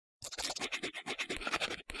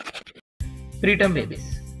Preterm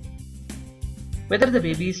babies. Whether the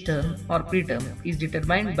baby is term or preterm is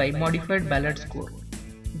determined by modified ballard score.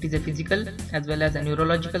 It is a physical as well as a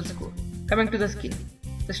neurological score. Coming to the skin,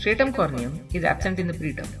 the stratum corneum is absent in the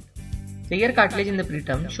preterm. The ear cartilage in the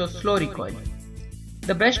preterm shows slow recoil.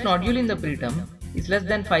 The breast nodule in the preterm is less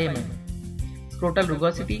than 5 mm. Scrotal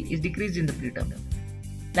rugosity is decreased in the preterm.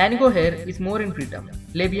 Lanigo hair is more in preterm.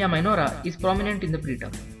 Labia minora is prominent in the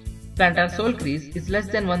preterm. Plantar sole crease is less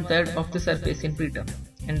than 1/3 of the surface in preterm,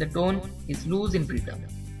 and the tone is loose in preterm.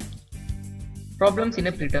 Problems in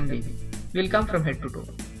a preterm baby will come from head to toe.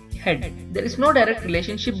 Head. There is no direct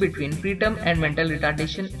relationship between preterm and mental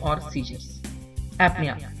retardation or seizures.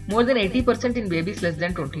 Apnea. More than 80% in babies less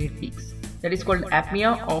than 28 weeks. That is called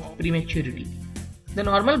apnea of prematurity. The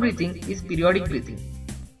normal breathing is periodic breathing.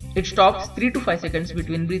 It stops 3 to 5 seconds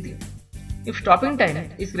between breathing. If stopping time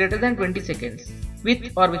is greater than 20 seconds, with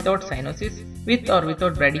or without cyanosis, with or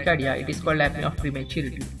without bradycardia, it is called apnea of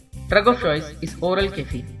prematurity. Drug of choice is oral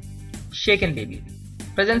caffeine. Shaken baby.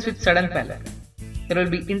 Presence with sudden pallor. There will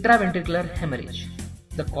be intraventricular hemorrhage.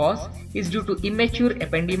 The cause is due to immature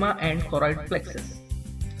ependema and choroid plexus.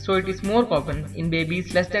 So it is more common in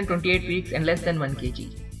babies less than 28 weeks and less than 1 kg.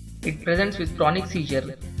 It presents with tonic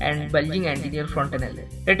seizure and bulging anterior fontanelle.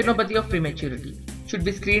 Retinopathy of prematurity should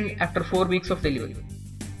be screened after 4 weeks of delivery.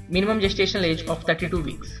 Minimum gestational age of 32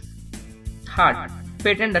 weeks. Heart,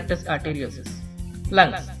 patent ductus arteriosus.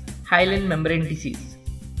 Lungs, hyaline membrane disease.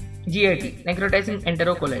 GIT, necrotizing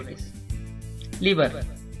enterocolitis. Liver,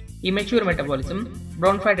 immature metabolism,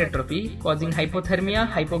 brown fat atrophy causing hypothermia,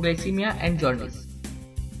 hypoglycemia and jaundice.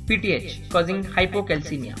 PTH, causing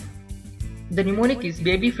hypocalcemia. The mnemonic is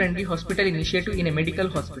Baby Friendly Hospital Initiative in a Medical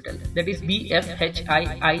Hospital, that is BFHIINAMH.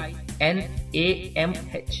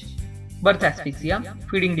 Birth asphyxia,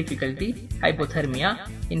 feeding difficulty, hypothermia,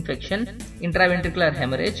 infection, intraventricular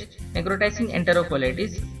hemorrhage, necrotizing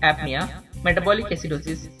enterocolitis, apnea, metabolic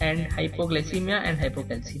acidosis and hypoglycemia and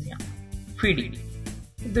hypocalcemia. Feeding.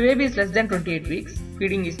 If the baby is less than 28 weeks,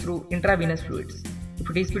 feeding is through intravenous fluids. If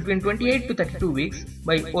it is between 28 to 32 weeks,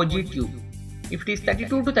 by OG tube. If it is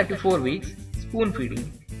 32 to 34 weeks, spoon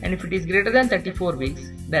feeding, and if it is greater than 34 weeks,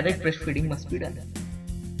 direct breastfeeding must be done.